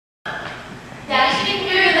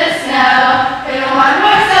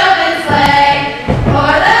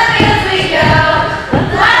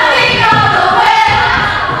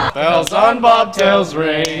on bobtails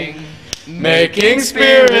ring, making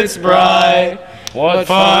spirits bright. What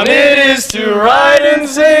fun it is to ride and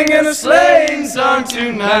sing in a sleighing song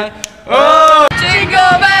tonight. Oh,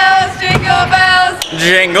 jingle bells,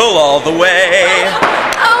 jingle all the way.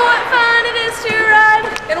 oh, what fun it is to ride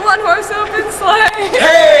in one horse open sleigh.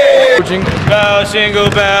 Hey! jingle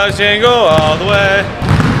bells, jingle all the way.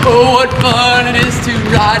 Oh, what fun it is to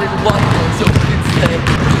ride in one horse open sleigh.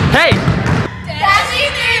 Hey! Dashing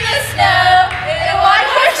through the snow in one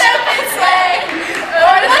horse open sleigh.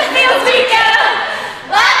 O'er the fields we go,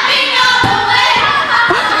 laughing all the way.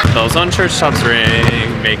 Bells on church tops ring,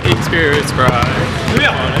 making spirits bright. We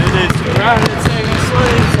on it is to ride and sing a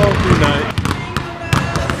sleighing song tonight.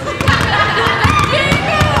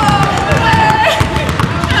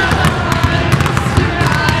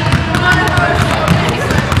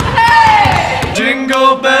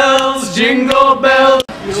 Jingle bells, jingle bells,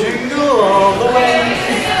 jingle all the way.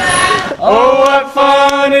 Oh, what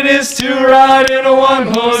fun it is to ride in a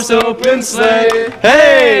one-horse open sleigh.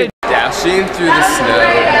 Hey! Dashing through the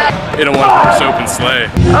snow In a one-horse open sleigh.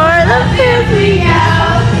 O'er the fields we go,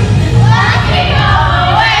 laughing all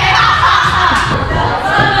the way.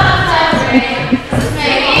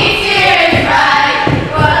 Making spirits bright.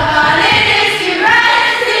 What fun it is to ride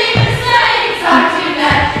and sing a sleighing song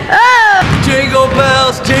tonight. Jingle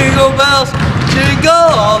bells, jingle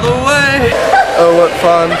all the way. Oh, what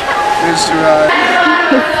fun it is to ride.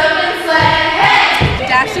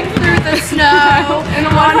 Dashing through the snow in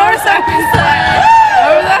a one-horse open sleigh.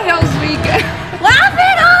 Over the hills we go,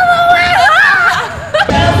 laughing all the way.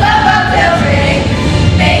 Bells on bobtails ring,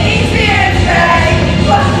 making spirits bright.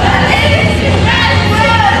 What fun it is to ride and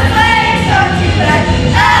sing a sleighing song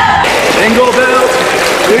tonight. Jingle bells,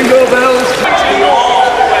 jingle bells, jingle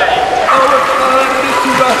all the way. Oh, what fun it is to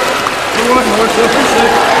ride in one horse open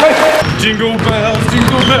sleigh. Hey! Jingle bells,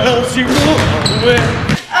 jingle bells, jingle all the way.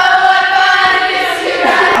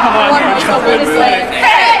 Open sleigh.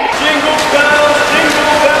 Hey! Jingle bells,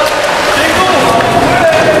 jingle bells, jingle all the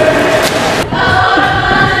way. Oh, what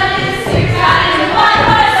fun it is to ride in a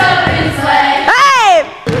one-horse open sleigh. Hey!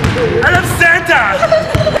 I love Santa!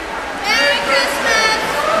 Merry Christmas!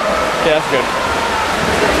 Yeah, that's good.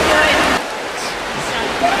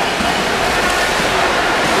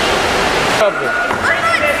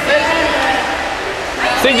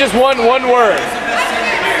 Sing just one word.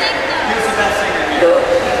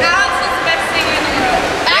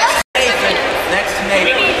 Next to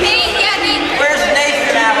Nathan. Nathan. Where's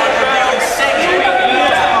Nathan at when we're doing singing?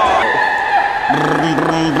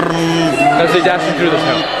 As they dashing through the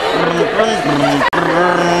snow.